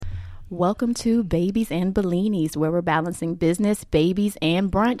Welcome to Babies and Bellinis, where we're balancing business, babies, and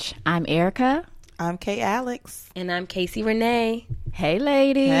brunch. I'm Erica. I'm Kay Alex. And I'm Casey Renee. Hey,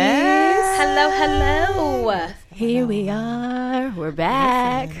 ladies. Yes. Hello. Here we are. We're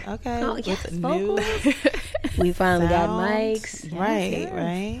back. Okay. Oh, yes, with new We finally got sounds. mics.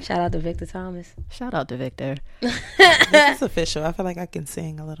 Right. Shout out to Victor Thomas. Shout out to Victor. This is official. I feel like I can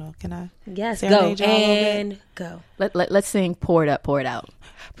sing a little. Can I? Yes, go. Serenade y'all a little bit? And go. Let's sing Pour It Up, Pour It Out.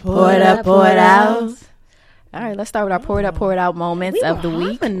 Pour it up, pour it out. All right, let's start with our Pour It Up, Pour It Out moments of the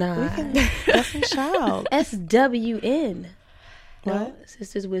week. That's a shout. SWN. No, What?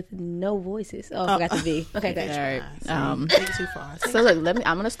 Sisters with No Voices. Oh, I forgot the V. Okay, good. All right. Take it too far. So look,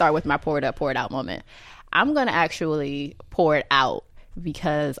 I'm going to start with my Pour It Up, Pour It Out moment. I'm going to actually pour it out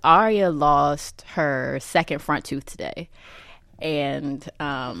because Aria lost her second front tooth today. And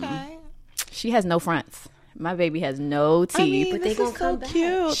she has no fronts. My baby has no teeth. I mean, But they this gonna is come so back.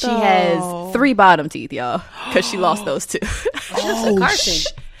 cute. She has 3 bottom teeth, y'all, because she lost those 2.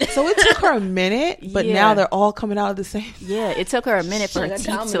 Carson. So it took her a minute, but Yeah. now they're all coming out of the same. Yeah, it took her a minute for her Like a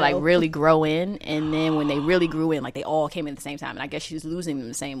teeth to like domino. really grow in, and then when they really grew in, like they all came in at the same time, and I guess she's losing them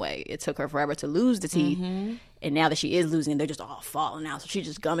the same way. It took her forever to lose the teeth, and now that she is losing, they're just all falling out. So she's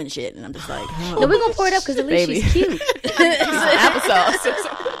just gumming shit, and I'm just like, No, we're going to pour it up because at least Baby. she's cute. applesauce.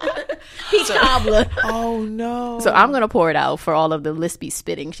 Peach cobbler. Oh no. So I'm gonna pour it out for all of the lispy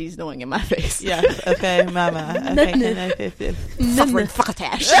spitting she's doing in my face. Yes. Okay, mama. Okay. Suffering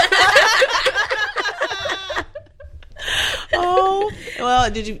fuckatash. Oh well.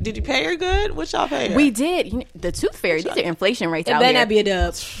 Did you pay her good? What y'all pay her? We did. You know, the tooth fairy. These are inflation rates It out better here. not be a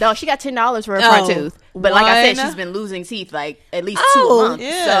dub. No, she got $10 for her front Oh, tooth. But like I said, one. she's been losing teeth like at least Oh, 2 months.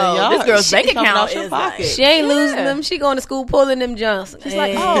 yeah, so y'all- this girl's bank she's coming account out your is pocket. like, She ain't losing them. She going to school pulling them jumps. she's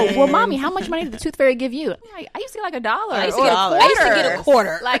like, oh, well, mommy, how much money did the tooth fairy give you? I'm like, I used to get like $1. I used or to get a I used to get a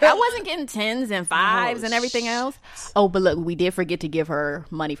quarter. Like I wasn't getting 10s and 5s and everything else. Oh, but look, we did forget to give her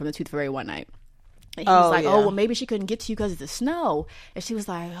money from the tooth fairy one night. And he was like, yeah. oh, well, maybe she couldn't get to you because of the snow. And she was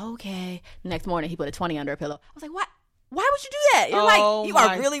like, okay. Next morning, he put a 20 under her pillow. I was like, what? Why would you do that? You're Oh like, you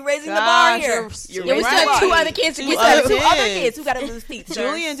my are really raising the bar gosh, here. you're You're we raising still the have 2 bar. other kids to Two get Other other to. other kids. kids who got to lose teeth. sir.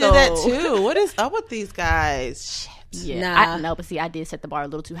 Julian So- did that too. What is up with these guys? Shit. Yeah, Nah. I know, but see, I did set the bar a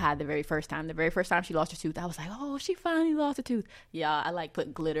little too high the very first time. The very first time she lost her tooth, I was like, "Oh, she finally lost a tooth." Yeah, I like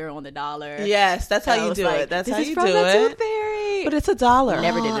put glitter on the dollar. Yes, that's how I you was do like, it. That's this how is you from do the it. Tooth Fairy. But it's $1.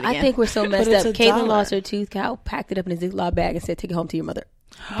 Never did it I again. think we're so messed it's up. $1. Caitlin lost her tooth. Cal packed it up in a Ziploc bag and said, take it home to your mother.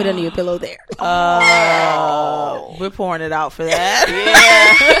 Put it under your pillow there. Oh, we're pouring it out for that.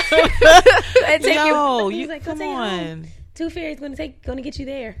 And take No, he's you like, go come take it home. on. Tooth Fairy's going to get you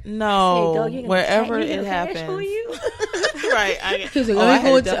there. No, Hey, dog, you ain't gonna wherever cash- you it gonna cash happens. for you? Right. He was like, Oh, I ain't had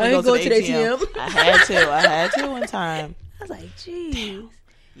going to to definitely the ATM. I had to one time. I was like, jeez.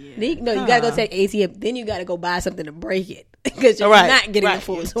 No, you gotta go take ATM. Then you gotta go buy something to break it because you're not getting the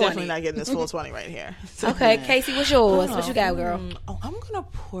full You're 20. definitely not getting this full 20 right here. So- Okay, Casey, what's yours? What you got, girl? Oh, I'm gonna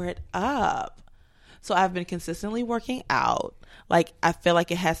pour it up. So I've been consistently working out. Like I feel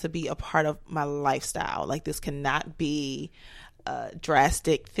like it has to be a part of my lifestyle. Like this cannot be a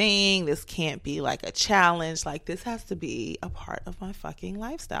drastic thing. This can't be like a challenge. Like this has to be a part of my fucking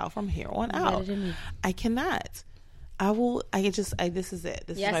lifestyle from here on out. better than me. I cannot. This is it.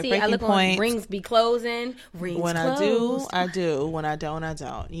 This is Yeah, my see, I breaking look on point. rings be closing. Rings When closed. I do. When I don't, I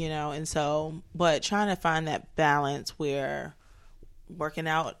don't. You know, and so, but trying to find that balance where working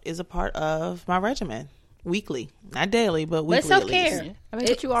out is a part of my regimen weekly, not daily, but weekly. But self-care. at least. I mean,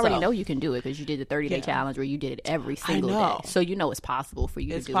 but you already so- know you can do it because you did the 30-day Yeah. challenge where you did it every single know. day. So you know it's possible for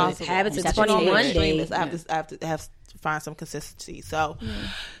you It's to do possible. it. Habits You is just have to 21 take it. days. I have to find some consistency. So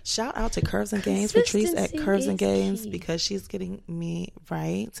shout out to Curves and Games, Patrice at Consistency Curves and is Games, key. because she's getting me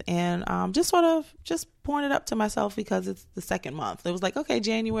right. And just pouring it up to myself because it's the second month. It was like, okay,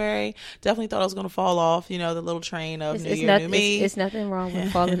 January, definitely thought I was going to fall off, the little train of New Year, New Me. It's nothing wrong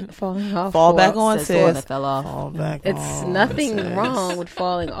with falling off. Fall for- back on, Says the one that sis. fell off. Fall back It's on, nothing sis. wrong with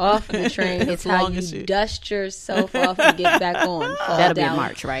falling off the train. It's how long you as you- dust yourself off and get back on. Fall That'll be down. in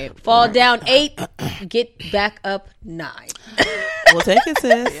March, right? Fall down 8, get back up 9. We'll take it,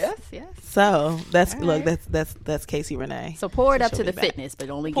 sis. Yes. So that's Casey Renee. So pour it up She'll to be the back. fitness, but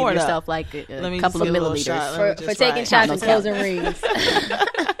only Pour give it up. yourself like a Let me couple just of get a little milliliters. shot. Let me For just taking try it. shots and closing rings.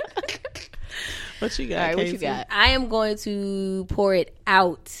 What you got? All right, what you Casey? got? I am going to pour it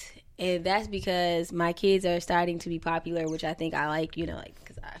out. And that's because my kids are starting to be popular, which I think I like,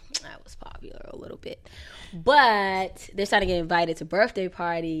 because I was popular a little bit. But they're starting to get invited to birthday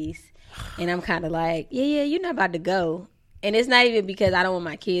parties. And I'm kind of like, yeah, you're not about to go. And it's not even because I don't want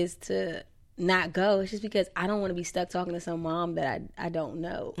my kids to not go. It's just because I don't want to be stuck talking to some mom that I don't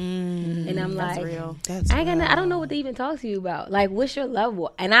know. And I'm like, real. I don't know what to even talk to you about. Like, what's your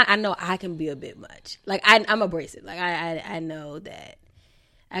level? And I know I can be a bit much. Like, I'm abrasive. Like, I know that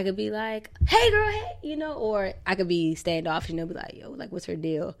I could be like, hey girl, hey, you know, or I could be standoffish, you know, be like, yo, like, what's her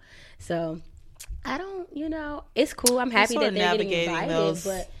deal? So I don't, you know, it's cool. I'm happy that they're getting invited,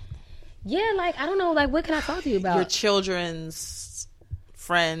 but yeah, like, I don't know, like, what can I talk to you about? Your children's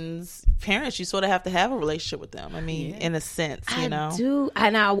friends, parents, you sort of have to have a relationship with them. I mean, in a sense, you know. I do,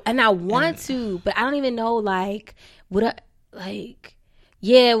 and I want to, but I don't even know, like,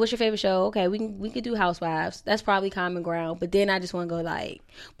 yeah, what's your favorite show? Okay, we could do Housewives. That's probably common ground. But then I just want to go like,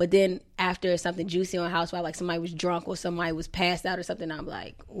 but then after something juicy on Housewives, like somebody was drunk or somebody was passed out or something, I'm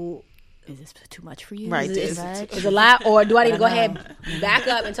like, ooh. Is this too much for you? Right. Is it a lot? Or do I need to go ahead, back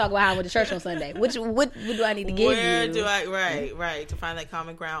up and talk about how I went to church on Sunday? What do I need to give Where you? do I, right, to find that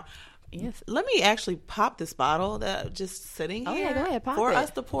common ground. Yes. Let me actually pop this bottle that just sitting here. Oh, yeah, go ahead, pop for it. us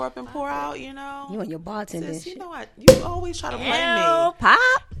to pour up and pour out, you know. You and your bartender. Sis, you know what? You always try to blame me. Pop.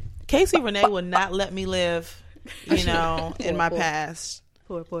 Casey Renee will not let me live, you know, in my past.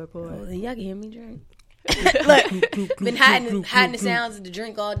 Pour. Oh, then y'all can hear me drink. Look, been hiding the sounds of the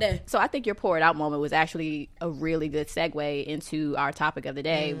drink all day. So I think your pour it out moment was actually a really good segue into our topic of the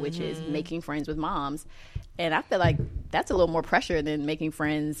day, which is making friends with moms. And I feel like that's a little more pressure than making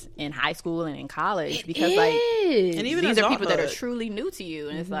friends in high school and in college because like And even these are people that are adulthood. truly new to you,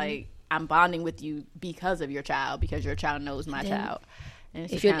 and it's like I'm bonding with you because of your child, because your child knows my child. And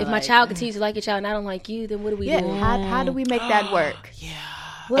it's If just kinda my like, child continues to like your child and I don't like you, then what do we do? how do we make that work?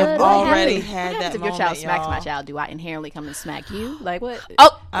 I've already had What that happens if moment, your child smacks y'all. my child? Do I inherently come and smack you? Like what?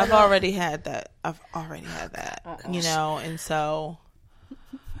 Oh, I've already had that. You know, and so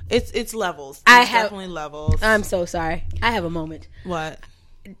it's levels. I There's have- definitely levels. I'm so sorry. I have a moment. What?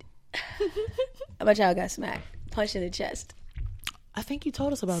 My child got smacked, punched in the chest. I think you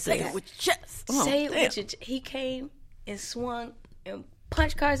told us about Say this. it with your chest. Say it with your he came and swung and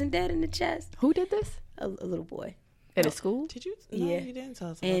punched Carson dead in the chest. Who did this? A little boy. At a school? Did you? No, Yeah. you didn't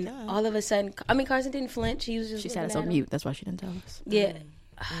tell us about And that. all of a sudden, I mean, Carson didn't flinch. He was just She said it's looking on at him. mute. That's why she didn't tell us. Yeah.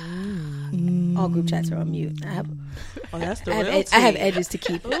 All group chats are on mute. I That's the have, real I have tea. edges to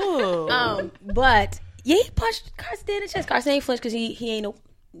keep. Ooh. But yeah, he punched Carson dead in the chest. Carson ain't flinched because he ain't no,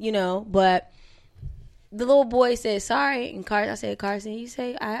 you know. But the little boy said sorry, and I said, Carson, you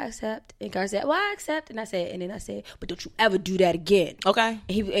say I accept, and Carson said, well, I accept, and then I said, but don't you ever do that again. Okay.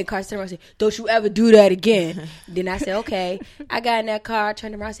 And Carson turned around and said, don't you ever do that again. Then I said, okay. I got in that car,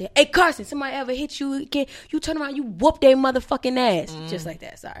 turned around and said, hey, Carson, somebody ever hit you again? You turn around, you whoop their motherfucking ass. Just like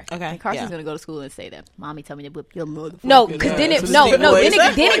that, sorry. Okay. And Carson's yeah. going to go to school and say that. Mommy told me to whip your motherfucking No, because then ass. it, That's no, what no, the then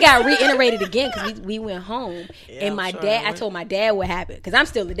boys say. it got reiterated again because we went home and my I'm sure dad, it I would. told my dad what happened because I'm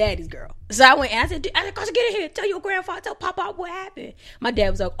still the daddy's girl. So I went and I said, Carson, get in here, tell your grandfather, tell Papa what happened. My dad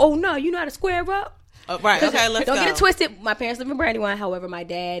was like, oh no, you know how to square up? Right. Okay. Let's Don't go. get it twisted. My parents live in Brandywine. However, my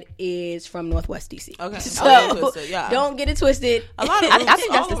dad is from Northwest DC. Okay. So Don't get it twisted, yeah. don't get it twisted. A lot of I roots,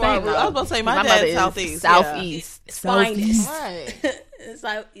 think that's the all of our same. roots- I was about to say my mother dad's is southeast. Southeast. It's finest. Right. It's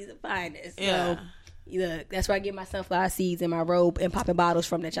like he's the finest. Yeah. So look, that's where I get my sunflower seeds in my robe and popping bottles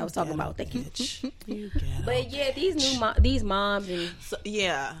from that y'all was talking about. Thank you. You get 'em. But yeah, these moms and So,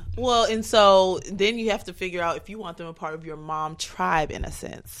 yeah. Well, and so then you have to figure out if you want them a part of your mom tribe in a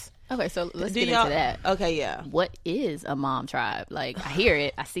sense. Okay, so let's Do get y'all- into that. Okay, yeah. What is a mom tribe? Like, I hear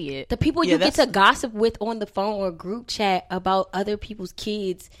it, I see it. the people Yeah, you get that's- to gossip with on the phone or group chat about other people's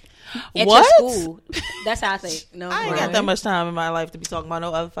kids at What? your school. That's how I think. No, I ain't got that much time in my life to be talking about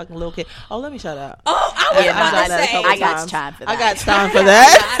no other fucking little kid. Oh, let me shut up. Oh, I was Yeah, about done to that a say. couple I got times. time for I that. got time for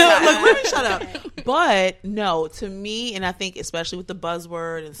that. Look, let me shut up. But no, to me, and I think especially with the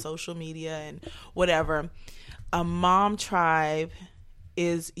buzzword and social media and whatever, a mom tribe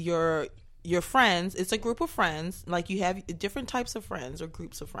is your friends. It's a group of friends. Like you have different types of friends or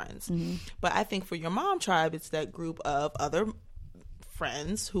groups of friends. But I think for your mom tribe, it's that group of other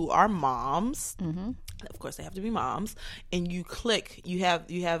friends who are moms. Of course, they have to be moms, and you click. You have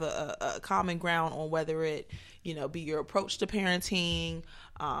a common ground on whether it be your approach to parenting,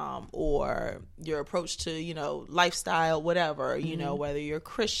 or your approach to lifestyle, whatever. Whether you're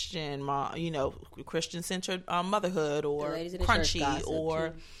Christian, Christian centered motherhood, or ladies in the church crunchy, gossip,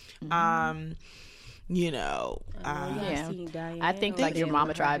 or Yeah. I think like your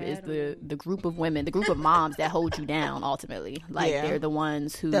mama tribe is the group of women, the group of moms that hold you down ultimately. Like Yeah. they're the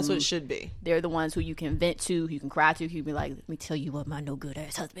ones who That's what it should be. They're the ones who you can vent to, who you can cry to, who you can be like, let me tell you what my no good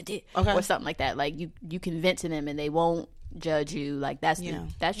ass husband did. Okay. Or something like that. Like you can vent to them and they won't judge you. Like that's Yeah.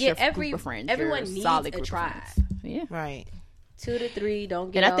 that's Yeah, your group of friends. everyone your needs solid a group of tribe friends. Yeah. Right. 2 to 3.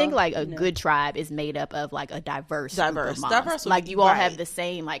 Don't get. And I think all, like a good tribe is made up of like a diverse group of moms. Diverse, like you all right. have the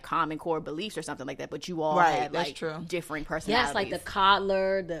same like common core beliefs or something like that, but you all Right, have that's like true. different personalities. Yes, like the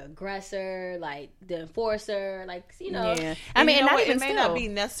coddler, the aggressor, like the enforcer, like Yeah, I And mean, you know and not what? even It may still. not be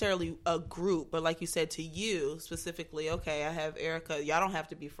necessarily a group, but like you said, to you specifically, okay, I have Erica. Y'all don't have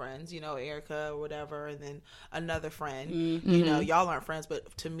to be friends, Erica or whatever, and then another friend. Y'all aren't friends,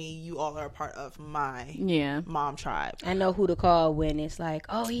 but to me, you all are a part of my mom tribe. I know who to call when it's like,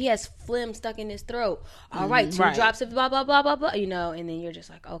 oh, he has phlegm stuck in his throat. All right, 2 right. drops of blah blah blah blah blah. And then you're just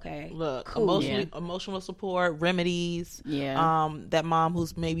like, okay, Look, cool. emotional support, remedies. Yeah. That mom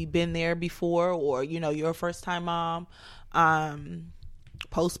who's maybe been there before, or you're a first time mom.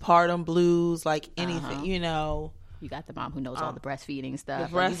 Postpartum blues, like anything. You got the mom who knows all the breastfeeding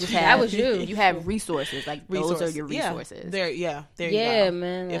stuff. That was you. You have resources. Like those are your resources. There you go.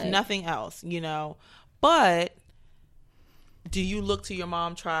 Man. If like, nothing else, But do you look to your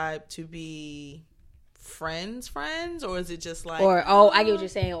mom tribe to be friends, or is it just like, or I get what you're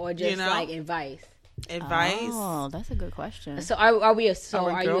saying, or just like advice? Oh, that's a good question. So are we? Are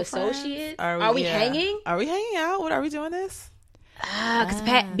you girlfriends? associates? Are we hanging? Are we hanging out? What are we doing this?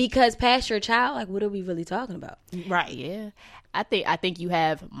 Because past your child, like, what are we really talking about? Right. Yeah. I think you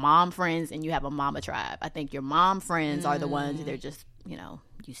have mom friends and you have a mama tribe. I think your mom friends are the ones that they're just,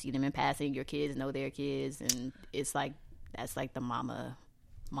 you see them in passing, your kids know their kids, and it's like that's like the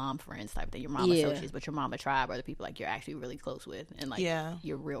mom friends type thing. Your mama associates, but your mama tribe are the people like you're actually really close with and like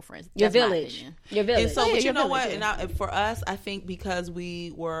your real friends. Your That's my village. opinion. Your village. And so, but you know village, what? yeah. And for us, I think because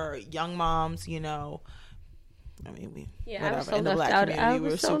we were young moms, I mean, we I was whatever so in the left black out. community, I we were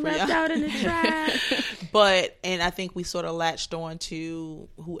was so super left young. out in the tribe. And I think we sort of latched on to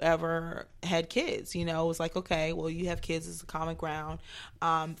whoever had kids. It was like, okay, well, you have kids, it's a common ground.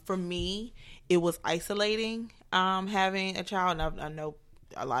 For me, it was isolating having a child, and I know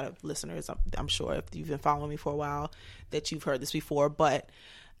a lot of listeners, I'm sure if you've been following me for a while, that you've heard this before, but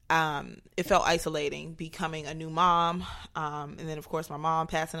it felt isolating becoming a new mom, and then of course my mom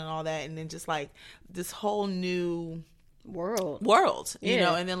passing and all that, and then just like this whole new world,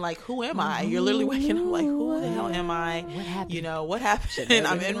 and then like, who am I? You're literally waking up like, who the hell am I? What happened? What happened?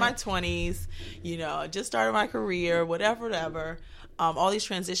 I'm in my 20s, just started my career, whatever. All these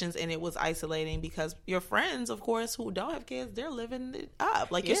transitions, and it was isolating because your friends, of course, who don't have kids, they're living it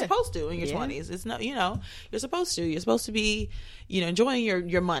up like you're supposed to in your 20s. It's not, you're supposed to be, enjoying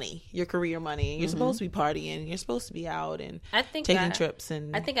your money, your career money. You're supposed to be partying. You're supposed to be out and taking trips.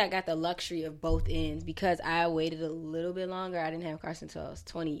 And I think I got the luxury of both ends because I waited a little bit longer. I didn't have Carson until I was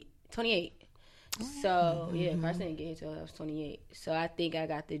 28. So Carson didn't get here until I was 28. So I think I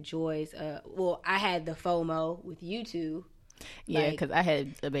got the joys of, I had the FOMO with you two. Yeah, because I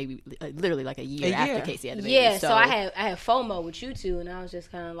had a baby literally like a year after Casey had the baby. Yeah, so I had FOMO with you two, and I was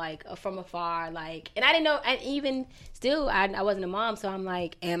just kind of like from afar, like, and I didn't know, and even still, I wasn't a mom, so I'm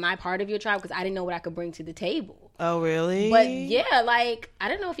like, am I part of your tribe? Because I didn't know what I could bring to the table. Oh, really? But yeah, like, I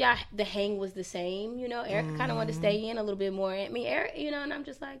don't know if the hang was the same, Erica kind of wanted to stay in a little bit more. I mean, Eric, and I'm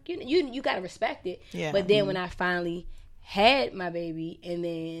just like, you got to respect it. Yeah. But then when I finally had my baby, and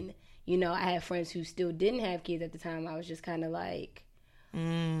then I had friends who still didn't have kids at the time. I was just kind of like,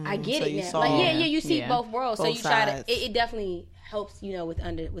 I get it now. Like, you see both worlds. Both so you sides. try to. It definitely helps,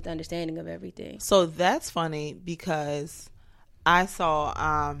 with understanding of everything. So that's funny because I saw,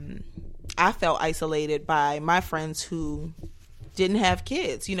 I felt isolated by my friends who didn't have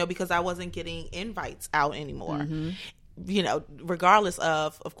kids, because I wasn't getting invites out anymore. Mm-hmm. Regardless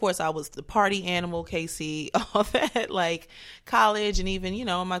of course, I was the party animal, Casey, all that, like college and even, in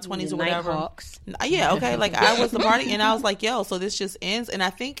my 20s or whatever. Nighthawks. Yeah, okay. Like I was the party and I was like, yo, so this just ends. And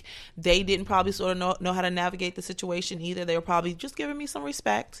I think they didn't probably sort of know how to navigate the situation either. They were probably just giving me some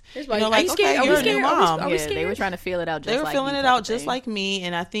respect. Like, are you scared? You're a new mom. Yeah, they were trying to feel it out. They were feeling it out just like me.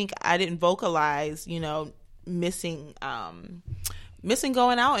 And I think I didn't vocalize, missing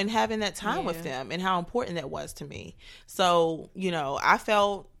going out and having that time with them and how important that was to me. So, I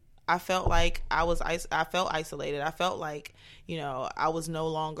felt like I felt isolated. I felt like, I was no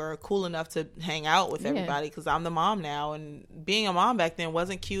longer cool enough to hang out with everybody because I'm the mom now, and being a mom back then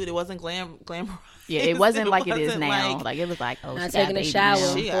wasn't cute. It wasn't glamorous. Yeah, it wasn't like it is now. Like it was like, not taking a shower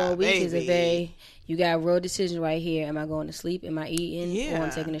for a week is a baby. You got a real decision right here. Am I going to sleep? Am I eating? Yeah. Or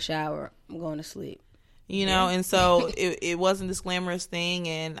I'm taking a shower? I'm going to sleep. And so it wasn't this glamorous thing,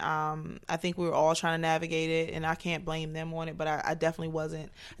 and I think we were all trying to navigate it, and I can't blame them on it, but I definitely wasn't.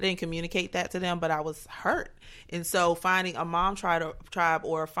 I didn't communicate that to them, but I was hurt. And so finding a mom tribe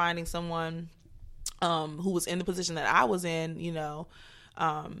or finding someone who was in the position that I was in,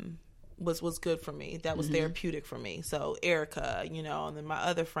 was good for me. That was therapeutic for me. So Erica, you know, and then my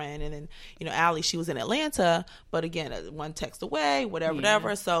other friend, and then, you know, Allie, she was in Atlanta, but again, one text away,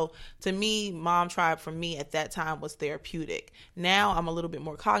 whatever. So to me, Mom Tribe for me at that time was therapeutic. Now I'm a little bit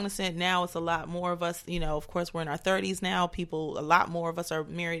more cognizant. Now it's a lot more of us, you know, of course we're in our 30s now. A lot more of us are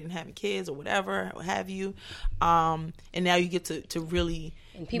married and having kids or whatever, what have you. And now you get to really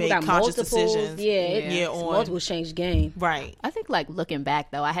and people make got conscious multiples. decisions. On multiples change the game. Right. I think like looking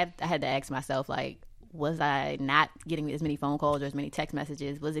back though, I had to ask myself like, was I not getting as many phone calls or as many text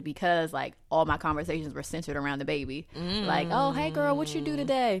messages? Was it because like all my conversations were centered around the baby? Like, oh, hey girl, what you do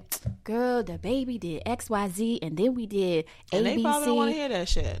today? Girl, the baby did XYZ and then we did ABC. And they probably don't want to hear that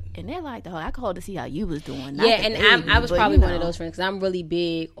shit. And they're like, oh, I called to see how you was doing. Yeah, and I was probably one of those friends because I'm really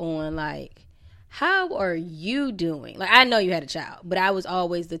big on like, how are you doing? Like, I know you had a child, but I was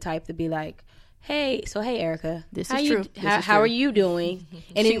always the type to be like, hey Erica, this is true. How are you doing?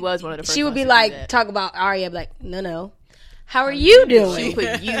 And she was one of the first she would be ones to do like, that. talk about Aria, I'd be like, no. How are you doing? She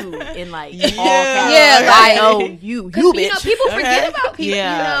put you in like all caps. Yeah, I like, know you you know, bitch. people forget about people.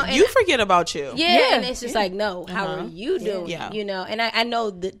 Yeah, You know, and you forget about you. yeah, and it's just like, no, how are you doing? Yeah. You know, and I know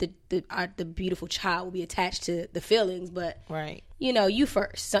that the beautiful child will be attached to the feelings, but Right. you know, you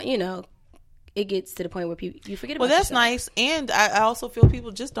first. So, you know, it gets to the point where you forget about Well, that's yourself. nice, and I also feel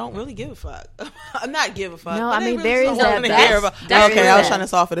people just don't really give a fuck. Not give a fuck. No, but I they mean, really there just is don't that wanna balance. hear about- There Okay, is I was that. trying to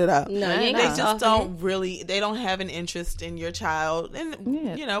soften it up. No, you ain't They got just don't really. They don't have an interest in your child, and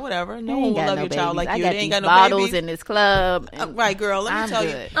you know, whatever. No They one ain't will got love no your child babies. like I you. got They ain't these got no bottles babies. in this club. Right, girl. Let me I'm tell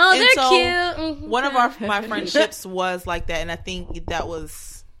good. you. Oh, And they're so, cute. One of my friendships was like that, and I think that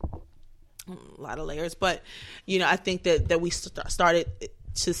was a lot of layers. But you know, I think that we started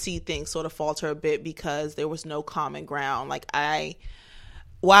to see things sort of falter a bit because there was no common ground. Like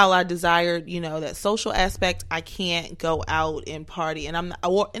while I desired, you know, that social aspect, I can't go out and party, and I'm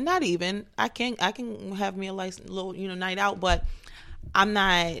not, and not even I can have me a little, you know, night out, but I'm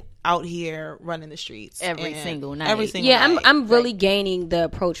not out here running the streets Every single night. Every single Yeah, night. I'm really gaining the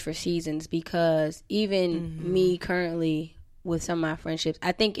approach for seasons because even me currently with some of my friendships,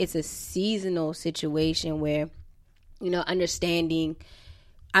 I think it's a seasonal situation where, you know, understanding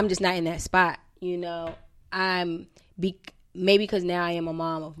I'm just not in that spot. You know, maybe because now I am a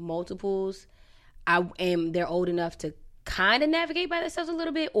mom of multiples, they're old enough to kind of navigate by themselves a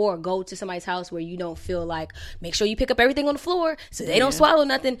little bit or go to somebody's house where you don't feel like, make sure you pick up everything on the floor so they don't swallow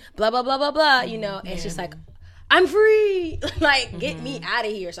nothing, blah, blah, blah, blah, blah. You know, it's just like, I'm free. Like, get me out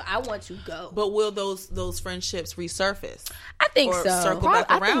of here. So I want to go. But will those friendships resurface? I think Or so. circle back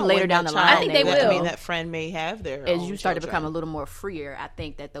I think around later when down that the line child- I think they I will. mean, that friend may have their As own you start to become a children. little more freer, I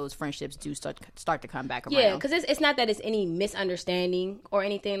think that those friendships do start to come back around. Yeah, because it's not that it's any misunderstanding or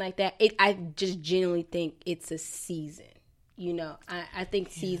anything like that. I just genuinely think it's a season. You know, I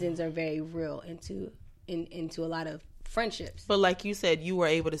think seasons are very real into a lot of friendships. But like you said, you were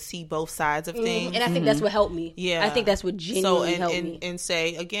able to see both sides of things. And I think that's what helped me. Yeah. I think that's what genuinely helped me. And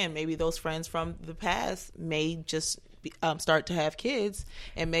say, again, maybe those friends from the past may just start to have kids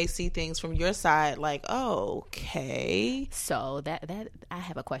and may see things from your side like, oh, okay. So that I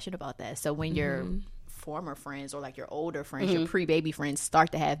have a question about that. So when your former friends or like your older friends, your pre-baby friends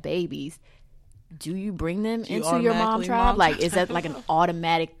start to have babies, do you bring them you into your mom automatically tribe? mom Like, tribe? is that like an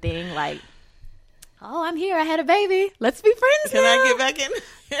automatic thing? Like, oh, I'm here. I had a baby. Let's be friends Can now. I get back in?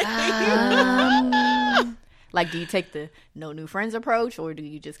 Like, do you take the no new friends approach, or do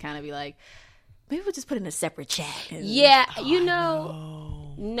you just kind of be like, maybe we'll just put in a separate chat? And, Yeah, you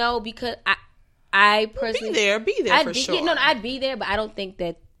know, no, because I personally be there for sure. Yeah, no, I'd be there, but I don't think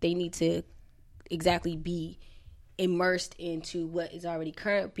that they need to exactly be immersed into what is already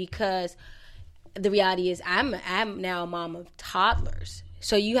current because the reality is I'm now a mom of toddlers.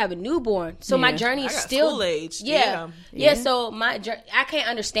 So you have a newborn. So my journey is I got still school age. Yeah. So my journey, I can't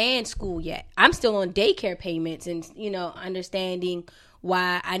understand school yet. I'm still on daycare payments and, you know, understanding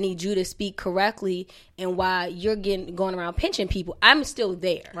why I need you to speak correctly and why you're going around pinching people. I'm still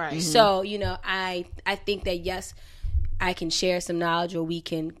there. Right. So, you know, I think that yes, I can share some knowledge or we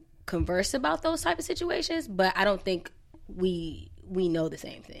can converse about those type of situations, but I don't think we know the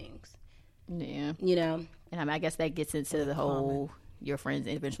same things. Yeah. You know. And I mean, I guess that gets into the whole, your friends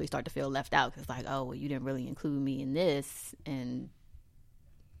eventually start to feel left out because like, oh, well, you didn't really include me in this. And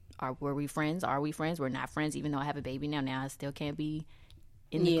were we friends? Are we friends? We're not friends, even though I have a baby now. Now I still can't be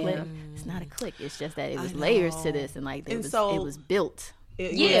in the clique. It's not a clique. It's just that it was layers to this, and like it was built.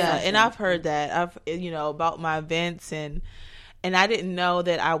 Yeah, and I've heard that. I've about my events and And I didn't know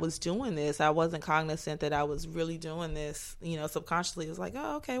that I was doing this. I wasn't cognizant that I was really doing this. Subconsciously, it was like,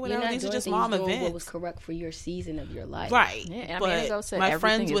 oh, okay, whatever. These are just mom events. What was correct for your season of your life, right? Yeah, but my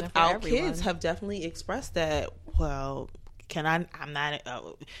friends without kids have definitely expressed that. Well, can I? I'm not.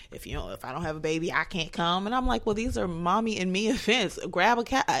 If I don't have a baby, I can't come. And I'm like, well, these are mommy and me events. Grab a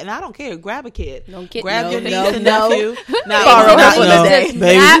cat, and I don't care. Grab a kid. Grab your niece and nephew. Baby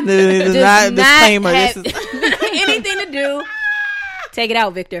does not disclaimer. This is anything to do. Take it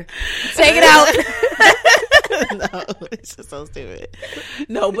out, Victor. Take it out. No, it's just so stupid.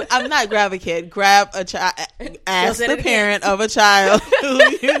 No, but I'm not grab a kid. Grab a child. Ask the parent of a child who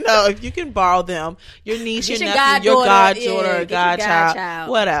if you can borrow them, your niece, your nephew, your goddaughter, godchild,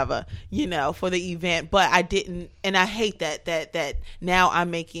 whatever, for the event. But I didn't, and I hate that now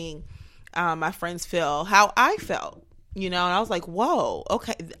I'm making my friends feel how I felt. And I was like, whoa,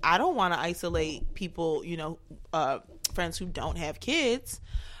 okay, I don't want to isolate people, friends who don't have kids,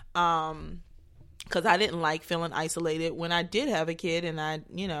 because I didn't like feeling isolated when I did have a kid, and I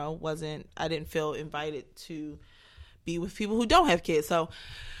didn't feel invited to be with people who don't have kids. So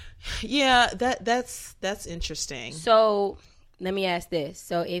yeah, that's interesting. So let me ask this.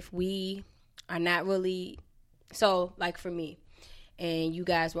 So if we are not really, so like for me, and you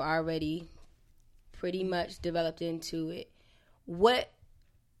guys were already pretty much developed into it, what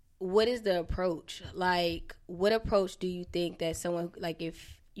is the approach? Like, what approach do you think that someone, like,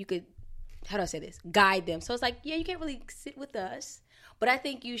 if you could, how do I say this, guide them? So it's like, yeah, you can't really sit with us, but I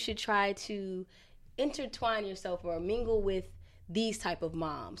think you should try to intertwine yourself or mingle with these type of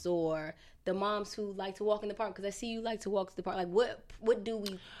moms, or the moms who like to walk in the park, because I see you like to walk to the park. Like, what do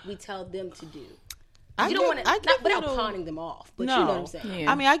we tell them to do? You don't want to, without pawning them off, but you know what I'm saying.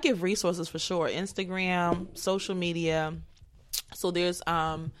 Yeah. I mean, I give resources for sure. Instagram, social media. So there's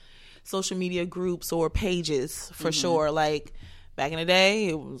social media groups or pages for sure. Like back in the day,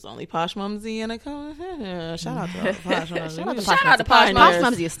 it was only Posh Mumsy and a shout out to Posh Mumsy. Shout out to Posh Mumsy. Posh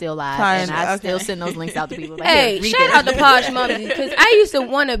Mumsy is still live, and I still send those links out to people. Like, hey, shout out to Posh Mumsy, because I used to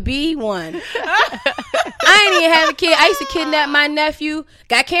want to be one. I ain't even have a kid. I used to kidnap my nephew.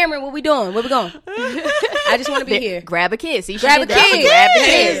 Got Cameron. What we doing? Where we going? I just want to be here. Grab a kid. See, grab a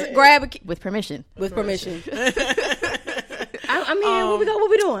kid. Grab a kid with permission. With permission. I mean, what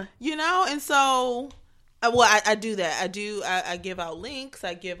we doing? And so, I do that. I give out links.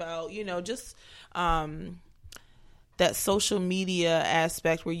 I give out, just that social media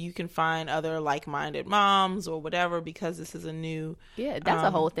aspect where you can find other like-minded moms or whatever, because this is a new. Yeah, that's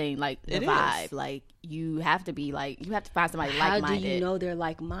a whole thing. Like the vibe. Is. Like you have to find somebody like-minded. How do you know they're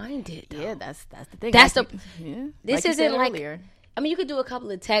like-minded? Though? Yeah, that's the thing. That's this isn't like. Earlier. I mean, you could do a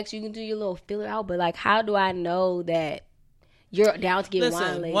couple of texts. You can do your little filler out, but like, how do I know that you're down to get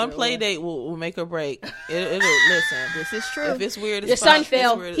wine later? One play date will make or break. It'll listen. This is true. If it's weird, your son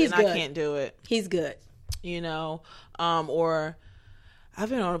fell. He's good. I can't do it. He's good. Or I've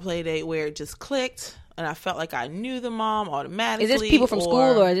been on a play date where it just clicked, and I felt like I knew the mom automatically. Is this people from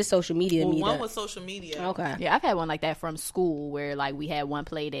school, or is this social media? One was social media. Okay. Yeah, I've had one like that from school where like we had one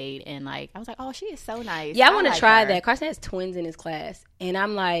play date, and like I was like, oh, she is so nice. Yeah, I want to try that. Carson has twins in his class, and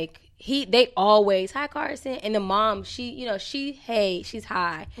I'm like, they always, hi Carson, and the mom, she's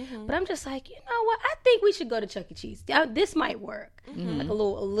high, but I'm just like, you know what? I think we should go to Chuck E. Cheese. This might work. Like a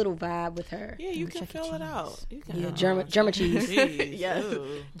little vibe with her. Yeah, you can fill it out. German cheese. Yeah,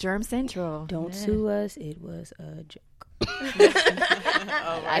 Germ Central. Don't sue us. It was a joke.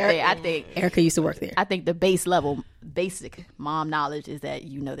 I think Erica used to work there. I think the basic mom knowledge is that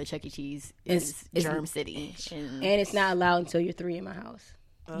that Chuck E. Cheese is Germ City, and it's not allowed until you're 3 in my house.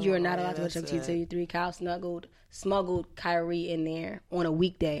 You are not allowed to go to Chuck E. Cheese until you're 3. Kyle smuggled Kyrie in there on a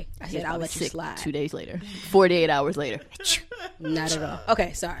weekday. I said, I'll let you slide. 2 days later. 48 hours later. Not at all.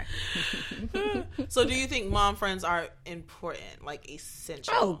 Okay, sorry. So do you think mom friends are important, like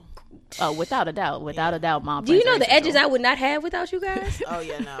essential? Oh, without a doubt. Without a doubt, mom friends. Do you know the edges I would not have without you guys? Oh,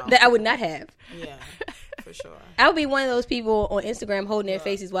 yeah, no. That I would not have. Yeah, for sure. I would be one of those people on Instagram holding their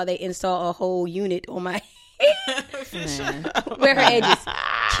faces while they install a whole unit on my where her edges.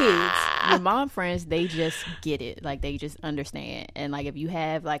 Kids. Your mom friends, they just get it. Like, they just understand. And, like, if you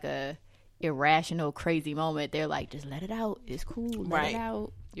have, like, a irrational, crazy moment, they're like, just let it out. It's cool. Let it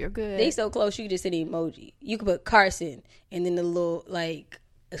out. You're good. They so close, you can just send an emoji. You could put Carson and then the little, like,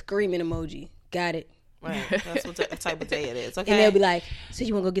 a screaming emoji. Got it. Right. That's what type of day it is. Okay. And they'll be like, so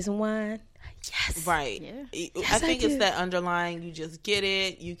you want to go get some wine? Yes. Right. Yeah. Yes, I think it's that underlying, you just get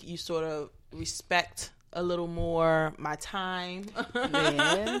it. You sort of respect a little more my time.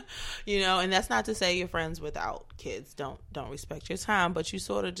 Yeah. And that's not to say your friends without kids don't respect your time, but you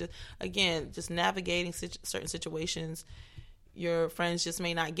sort of just navigating certain situations, your friends just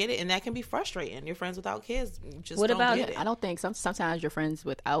may not get it, and that can be frustrating. Your friends without kids just What don't about get it. I don't think sometimes your friends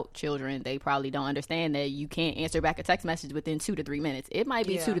without children, they probably don't understand that you can't answer back a text message within 2 to 3 minutes. It might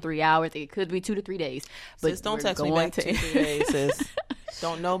be 2 to 3 hours. It could be 2 to 3 days. But Sis, don't text me back 2 to 3 days, sis.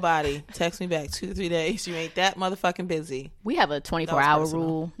 Don't nobody text me back 2 to 3 days. You ain't that motherfucking busy. We have a 24-hour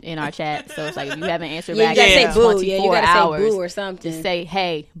rule in our chat, so it's like if you haven't answered Yeah, back you gotta in say boo. 24 Yeah, you gotta hours, say boo or something. just say,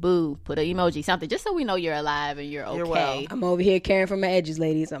 hey, boo, put an emoji, something, just so we know you're alive and you're okay. You're well. I'm over here caring for my edges,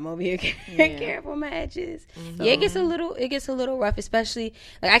 ladies. I'm over here caring for my edges. Yeah, it gets a little rough, especially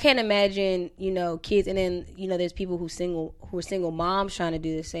like I can't imagine, kids, and then there's people who are single moms trying to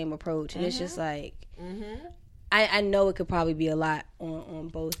do the same approach, and it's just like. I know it could probably be a lot on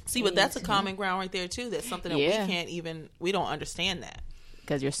both. See, but that's a common ground right there too. That's something that we don't understand that.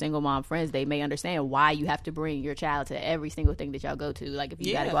 Because your single mom friends, they may understand why you have to bring your child to every single thing that y'all go to. Like if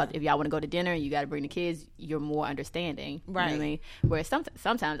you gotta go out, if y'all want to go to dinner and you got to bring the kids, you're more understanding. Right. You know what I mean? Whereas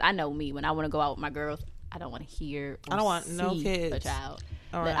sometimes I know me, when I want to go out with my girls, I don't want to hear. I don't want see no kids. A child.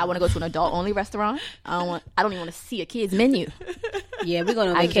 Right. I want to go to an adult only restaurant. I don't even want to see a kid's menu. Yeah, we're going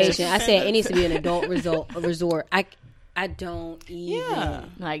on vacation. I said it needs to be an adult resort. I don't even. Yeah.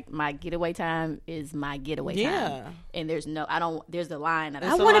 Like my getaway time is my getaway time. And there's the line that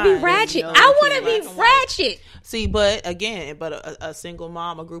I want to be ratchet. I want to be ratchet. See, but again, a single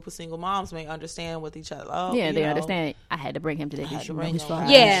mom, a group of single moms may understand with each other. Oh, yeah, they understand. I had to bring him today because you know his father.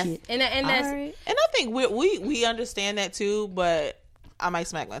 Yeah, and that's and I think we understand that too, but I might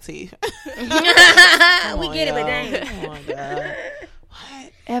smack my teeth. We get it, but dang. Come on, God.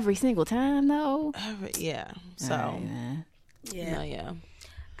 What? Every single time, though. Yeah. So. Right, yeah.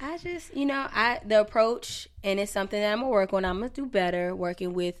 I just, the approach, and it's something that I'm gonna work on. I'm gonna do better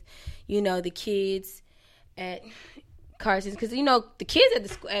working with, the kids at Carson, because the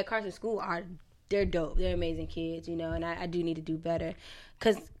kids at Carson School they're dope. They're amazing kids, and I do need to do better.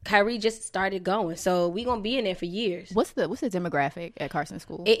 Because Kyrie just started going, so we gonna be in there for years. What's the demographic at Carson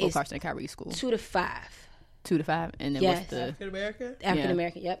School? Carson and Kyrie School. 2 to 5. 2 to 5, and then what's the African American? African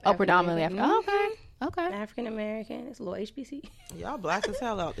American, yep. Predominantly African. Oh, okay. African American. It's a little HBC. Y'all black as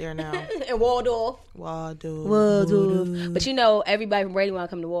hell out there now. And Waldorf. But everybody from Brady want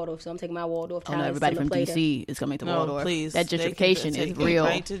to come to Waldorf, so I'm taking my Waldorf. Oh no, everybody from DC is coming to Waldorf. Please, that gentrification is real.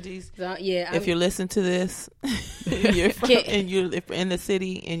 Right to these. So, if you listen to this, and you're in the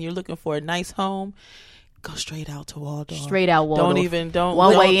city and you're looking for a nice home, go straight out to Waldorf. Don't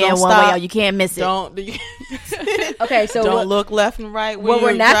one way in, one way out. You can't miss it. Okay, so don't look left and right. What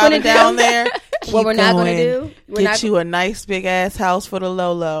we're not going to do down there. What we're not going to do? Get you a nice big ass house for the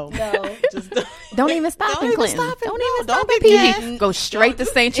Lolo. No, just don't even stop in Clinton. Don't even stop be in PG. mad. Go straight to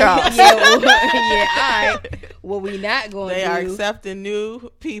St. Charles. All right. What we not going to do? They are accepting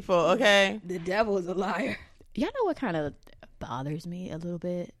new people. Okay. The devil is a liar. Y'all know what kind of bothers me a little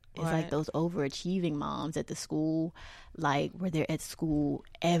bit? It's like those overachieving moms at the school, like where they're at school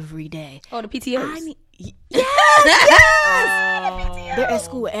every day. Oh, the PTOs. Yes. They're at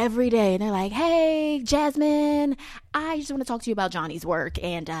school every day, and they're like, "Hey, Jasmine, I just want to talk to you about Johnny's work."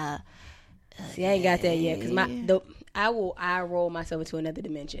 And see, I ain't got that yet because I roll myself into another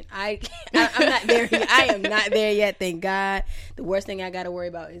dimension. I'm not there. I am not there yet. Thank God. The worst thing I got to worry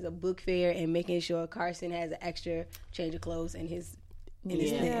about is a book fair and making sure Carson has an extra change of clothes in his.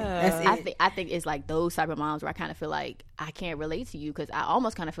 That's it. I think it's like those type of moms where I kind of feel like I can't relate to you because I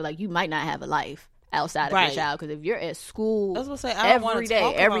almost kind of feel like you might not have a life outside of your child, because if you're at school every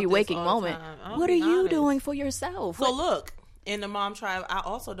day, every waking moment, what are you doing for yourself? So look, in the mom tribe, I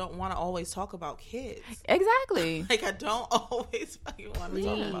also don't want to always talk about kids. Exactly. Like I don't always fucking want to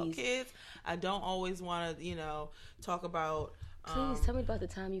talk about kids. I don't always want to, talk about. Please tell me about the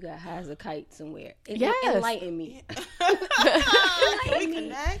time you got high as a kite somewhere. Enlighten me. Can we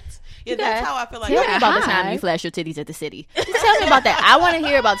connect? Yeah, that's how I feel like. Tell me about the time you flashed your titties at the city. Just tell me about that. I want to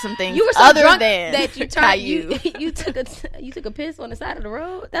hear about some things. You were so other drunk than that you turned you took a piss on the side of the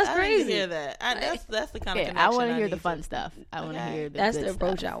road. That's crazy. I didn't hear that. That's the kind of connection I want to hear the fun stuff. I want to hear the that's good the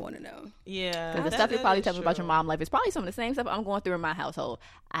approach stuff. I want to know. Yeah, because the stuff you're probably telling me about your mom life is probably some of the same stuff I'm going through in my household.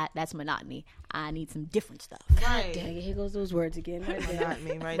 That's monotony. I need some different stuff. Right. Dang it, here goes those words again.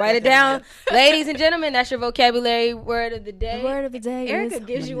 Write it down. Ladies and gentlemen, that's your vocabulary word of the day. The word of the day Erica is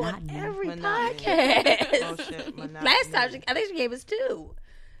gives monotony. you on every Monotony. podcast. Oh, shit. Monotony. Last time, I think she gave us 2.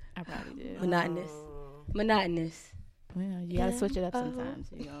 I probably did. Monotonous. Yeah, you gotta switch it up sometimes.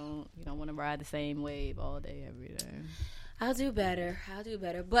 You don't want to ride the same wave all day, every day. I'll do better.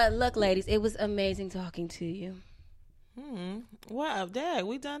 But look, ladies, it was amazing talking to you. Wow, Dad,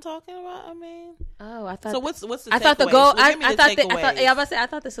 we done talking about? I mean, I thought. So what's the? I thought the goal. I thought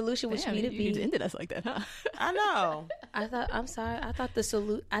the the solution was for me to be. You ended us like that, huh? I know. I'm sorry. I thought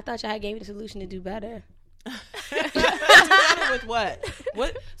I thought y'all gave me the solution to do better. Do better with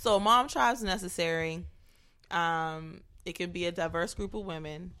what? So mom tribe's necessary. It can be a diverse group of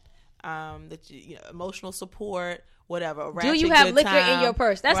women. That you know, emotional support, whatever. A Do you have good liquor time, in your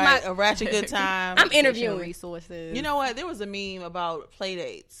purse? That's right, my a ratchet good time. I'm interviewing resources. You know what? There was a meme about play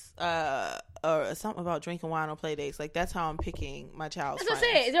dates, or something about drinking wine on play dates. Like that's how I'm picking my child's That's what I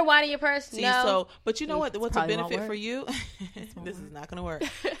friends. said. Is there wine in your purse? See, no. so, but you know what? What's a probably won't benefit work. for you? This is not going to work.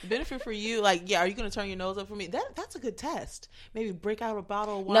 The benefit for you, like, yeah, are you going to turn your nose up for me? That's a good test. Maybe break out a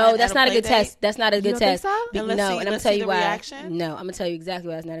bottle of wine. No, that's at not a play good date. test. That's not a good don't think test. so? And let's No, see- and I'm gonna let's tell see you the why. reaction. No, I'm gonna tell you exactly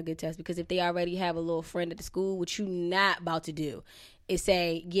why it's not a good test. Because if they already have a little friend at the school, what you not about to do is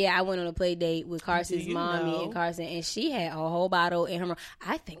say, yeah, I went on a play date with Carson's you mommy know? and Carson, and she had a whole bottle in her room.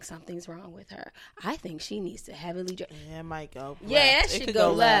 I think something's wrong with her. I think she needs to heavily drink. Yeah, it might go. Yeah, left. that It should could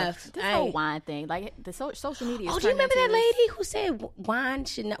go left. This I whole ain't- wine thing, like the social media. Oh, do you remember that lady who said wine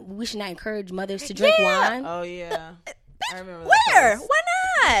should not? We should not encourage mothers to drink wine. Oh yeah, I remember. Where? That post. Why not?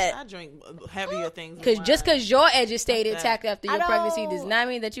 I drink heavier things. Because just because your edges stayed Like that. intact after your I pregnancy don't- does not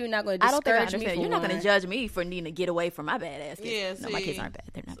mean that you're not going to I don't think I discourage me understand. from You're not going wine. to judge me for needing to get away from my badass kids. Yeah, no, my see. kids aren't bad.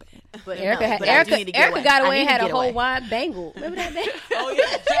 They're not bad. But Erica, no, but I do need to get Erica away. got I away need and to had a get whole away. wine bangle. Remember that? Oh yeah.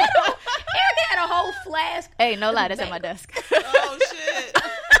 Erica had a whole flask. Hey, no lie, that's at my desk. Oh shit.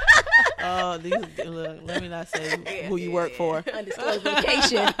 Oh, these. Look, let me not say who you work for. Undisclosed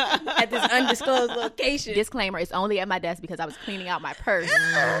location. At this undisclosed location. Disclaimer: it's only at my desk because I was cleaning out my purse,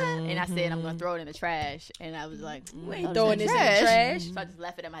 and I said I'm going to throw it in the trash, and I was like, We ain't "Oh, throwing it's this in the trash. So I just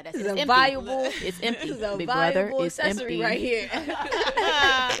left it at my desk. This It's is a empty. valuable. It's empty. This is a Big brother, valuable it's accessory empty. right here.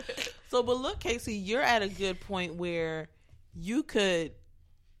 So, but look, Casey, you're at a good point where you could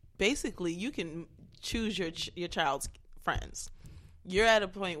basically you can choose your child's friends. You're at a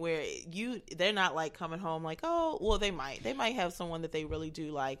point where they're not like coming home like, oh, well, they might have someone that they really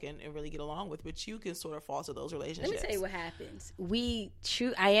do like and really get along with, but you can sort of foster those relationships. Let me tell you what happens.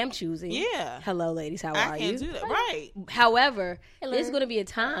 I am choosing. Yeah. Hello, ladies. How I are can't you? do that. Right. However, there's going to be a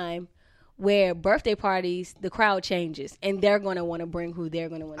time where birthday parties, the crowd changes, and they're going to want to bring who they're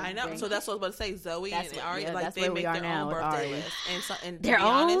going to want to I bring. know. So that's what I was about to say. Zoe That's and what- Ari, yeah, like that's they where we make are their now own with birthday Ari. list, and to Their be own?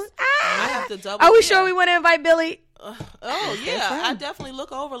 honest, I have to double. Are we yeah. sure we want to invite Billy? Oh yeah, I definitely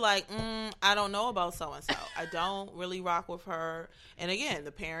look over like I don't know about so and so. I don't really rock with her. And again,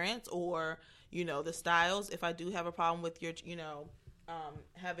 the parents or the styles. If I do have a problem with your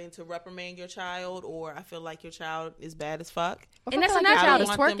having to reprimand your child, or I feel like your child is bad as fuck. And that's like another your child thing. is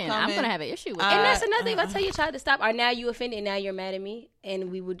I don't want twerking. them I'm coming. going to have an issue with And that. that's another thing. If I tell your child to stop, or now you offended, and now you're mad at me,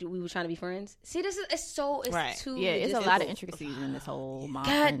 and we were trying to be friends. See, it's Right. too. Yeah, it's a logistical. lot of intricacies in this whole mom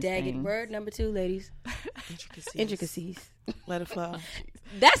God friends dang it! thing. Word number 2, ladies. Intricacies. Intricacies. Let it flow.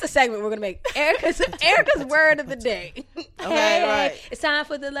 That's a segment we're gonna make. Erica's word of the day. Okay, right. It's time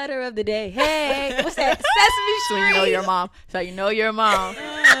for the letter of the day. Hey, what's that? Sesame So Street. you know your mom. So you know your mom.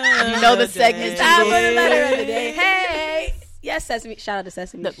 You know the segment. Time for the letter of the day. Hey, yes, Sesame. Shout out to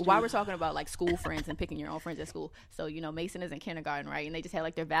Sesame Look, Street. while we're talking about like school friends and picking your own friends at school, so Mason is in kindergarten, right? And they just had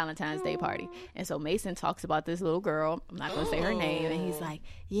like their Valentine's Day party, and so Mason talks about this little girl. I'm not going to say her name, and he's like,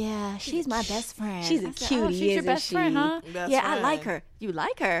 "Yeah, she's my best friend. She's a I said, cutie, Oh, she's your isn't best she? friend, huh? Best yeah, I friend. like her. You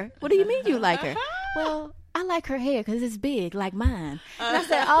like her? What do you mean you like her? Well, I like her hair because it's big like mine." And I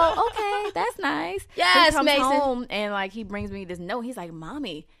said, "Oh, okay, that's nice." Yes, he comes Mason. home and like he brings me this note. He's like,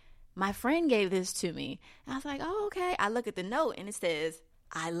 "Mommy, my friend gave this to me." And I was like, "Oh, okay." I look at the note and it says,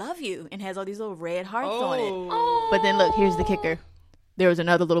 "I love you," and has all these little red hearts on it. Oh. But then look, here's the kicker. There was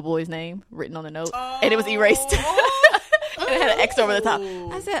another little boy's name written on the note, and it was erased. And it had an X over the top.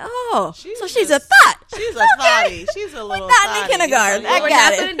 I said, "Oh, so she's a thought." She's a thotty. She's a little thought in thotty. kindergarten. She's I What we're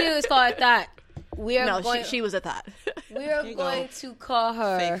got not it. gonna do is call her thought. We are No, going. she was a thought. we are you going go. to call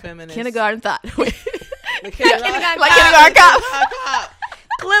her. fake feminist. Kindergarten thought. The Like kindergarten cop. cop.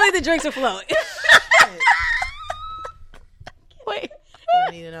 Clearly, the drinks are flowing. Wait,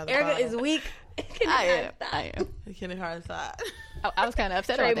 I need another Erica bottle. is weak. I am. The kindergarten thought. I was kind of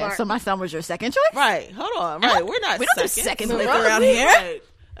upset about Trademark. that. So my son was your second choice? Right. Hold on. Right. We're not. We don't do seconds. seconds We're around here. Right.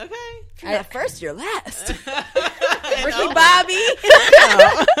 Okay. You're not first, you're last. Ricky Bobby.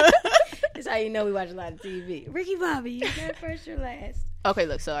 That's how you know we watch a lot of TV. Ricky Bobby, you got first or last. Okay,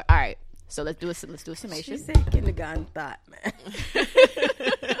 look. So all right. So let's do a She summation. said kindergarten thought, man.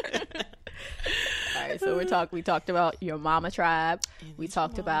 All right. So we talked about your mama tribe. We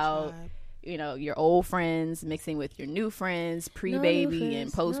talked about your old friends mixing with your new friends, pre-baby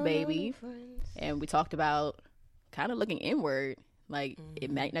and post-baby. And we talked about kind of looking inward, Like it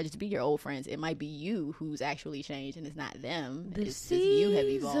might not just be your old friends. It might be you who's actually changed, and it's not them. The It's you have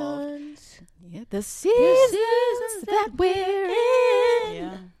evolved. seasons. Yeah, the seasons that we're in.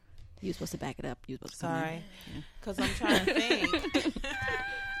 Yeah. You're supposed to back it up. You're supposed to. Sorry, because I'm trying to think.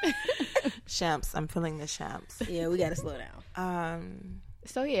 Shamps, I'm feeling the shamps. Yeah, we gotta slow down.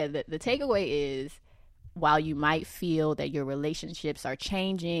 So yeah, the takeaway is, while you might feel that your relationships are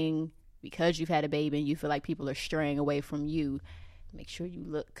changing because you've had a baby and you feel like people are straying away from you, make sure you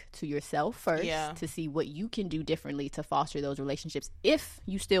look to yourself first to see what you can do differently to foster those relationships if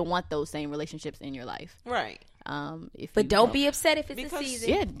you still want those same relationships in your life. Right. But don't be upset if it's a season.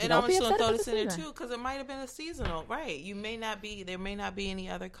 Yeah, And don't I'm be just gonna upset throw if this it's in there a season. too, because it might have been a seasonal. Right. There may not be any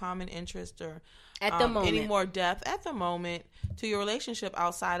other common interest or At the moment. any more depth at the moment to your relationship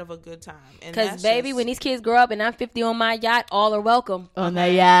outside of a good time. Because baby, when these kids grow up and I'm 50 on my yacht, all are welcome. On the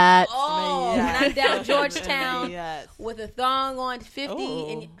yacht. Oh, when I'm down Georgetown Yes. with a thong on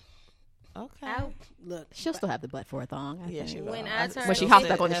 50 and Okay. out. Look, She'll still have the butt for a thong. I Yeah, think. she will. When I turn When she 50 hops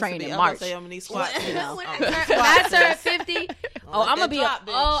back on the train in March. Say I'm gonna need squats. when now. I turn 50, oh, I'm gonna that be. drop,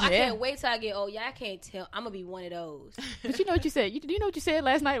 bitch. I Yeah. can't wait till I get old. Yeah, I can't tell. I'm gonna be one of those. But you know what you said? Do you know what you said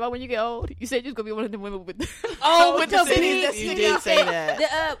last night about when you get old? You said you was gonna be one of them women with Oh, with the You big, did say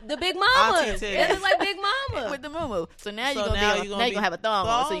that. the big mamas. Auntie They titties. look like big mama. with the moo. So now So you're gonna now be you're gonna now you're be gonna have a thong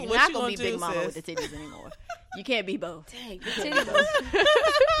on. So thong? you're What not you gonna gonna be big do, mama sis? with the titties anymore. You can't be both. Dang, the titties.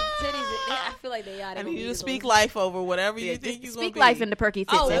 I feel like they are. I need you to speak life over whatever you think you're gonna Speak be. life in the perky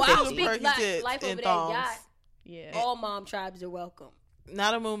tits. Oh, at well, I'll 50. speak Perky tits life over and that thongs. yacht. Yeah. All mom tribes are welcome.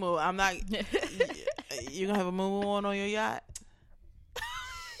 Not a moo. I'm not. You gonna have a moo on your yacht?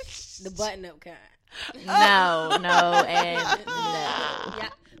 The button up kind. No, and no. Yeah,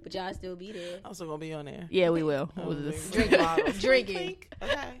 but y'all still be there. I'm still gonna be on there. Yeah, we will. We'll, just, Drink bottles. Drinking.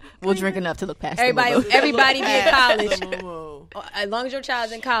 Okay. we'll drink enough to look past the Everybody, moo. everybody be in college. The moo. As long as your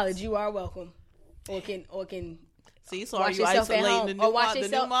child's in college, you are welcome. Or can. See, so Watch are you yourself at isolating home, the new, or watch the new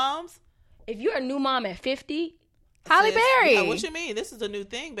yourself- moms? If you're a new mom at 50, Halle Sis, Berry. What you mean? This is a new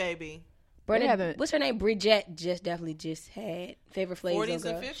thing, baby. haven't- what's her name? Bridget just had Favorite Flavors. 40s and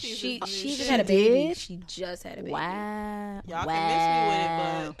girl. 50s She is new she just shit. had a baby. did? She just had a baby. Wow. Y'all wow. can miss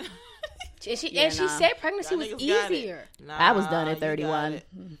me with it, but And she Yeah, and she nah. said pregnancy y'all was niggas got it. easier. I was done Nah, at you got 31. it.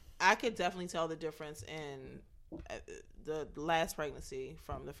 I could definitely tell the difference in the last pregnancy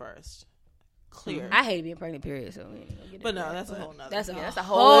from the first. Clear. I hated being pregnant. Period. So we ain't gonna get But into no, that. that's a whole nother. That's That's a a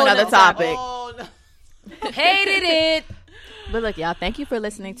whole nother topic. Oh, no. Hated it. But look, y'all, thank you for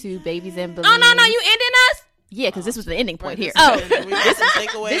listening to Babies and Balloons. Oh no, you ending us? Yeah, because this was the ending point here. Oh.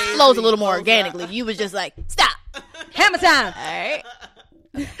 This flows a little more organically. You was just like, stop. Hammer time.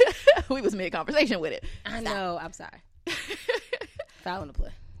 All right. We was mid-conversation with it. I know. I'm sorry. Foul in the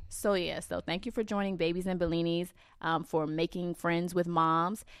play. So thank you for joining Babies and Bellinis, for making friends with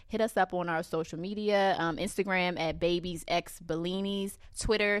moms. Hit us up on our social media, Instagram at BabiesXBellinis,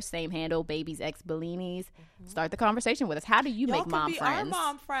 Twitter, same handle, BabiesXBellinis. Start the conversation with us. How do you Y'all make could mom be friends? our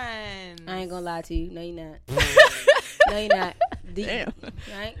mom friends. I ain't gonna lie to you. No, you're not. No, you're not. Damn.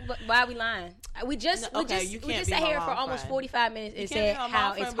 Right? Why are we lying? We just you can't sat be my here for mom almost friend. 45 minutes and You can't said be my mom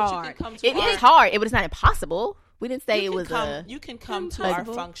how friend, it's but you hard. can come to It our- is hard, but it's not impossible. We didn't say it was You can come to our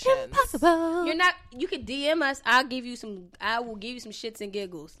impossible. functions. Impossible. You're not. You can DM us. I will give you some shits and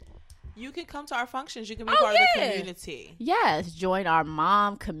giggles. You can come to our functions. You can be Oh, part of the yeah. community. Yes, join our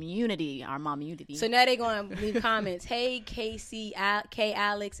mom community. Our mom community. So now they're going to leave comments. Hey, Casey, K,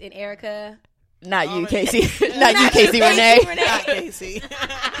 Alex, and Erica. not you, Already. Casey. not you, Casey Renee. Not Casey.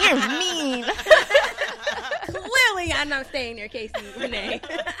 You're mean. Clearly, I'm not staying there, Casey Renee.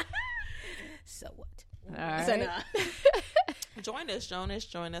 So what? All right. So no. Join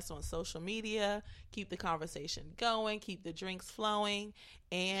us on social media. Keep the conversation going. Keep the drinks flowing,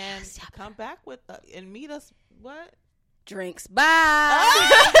 and come back with and meet us. What? Drinks. Bye.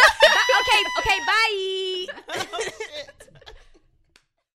 Okay. Bye. Oh, shit.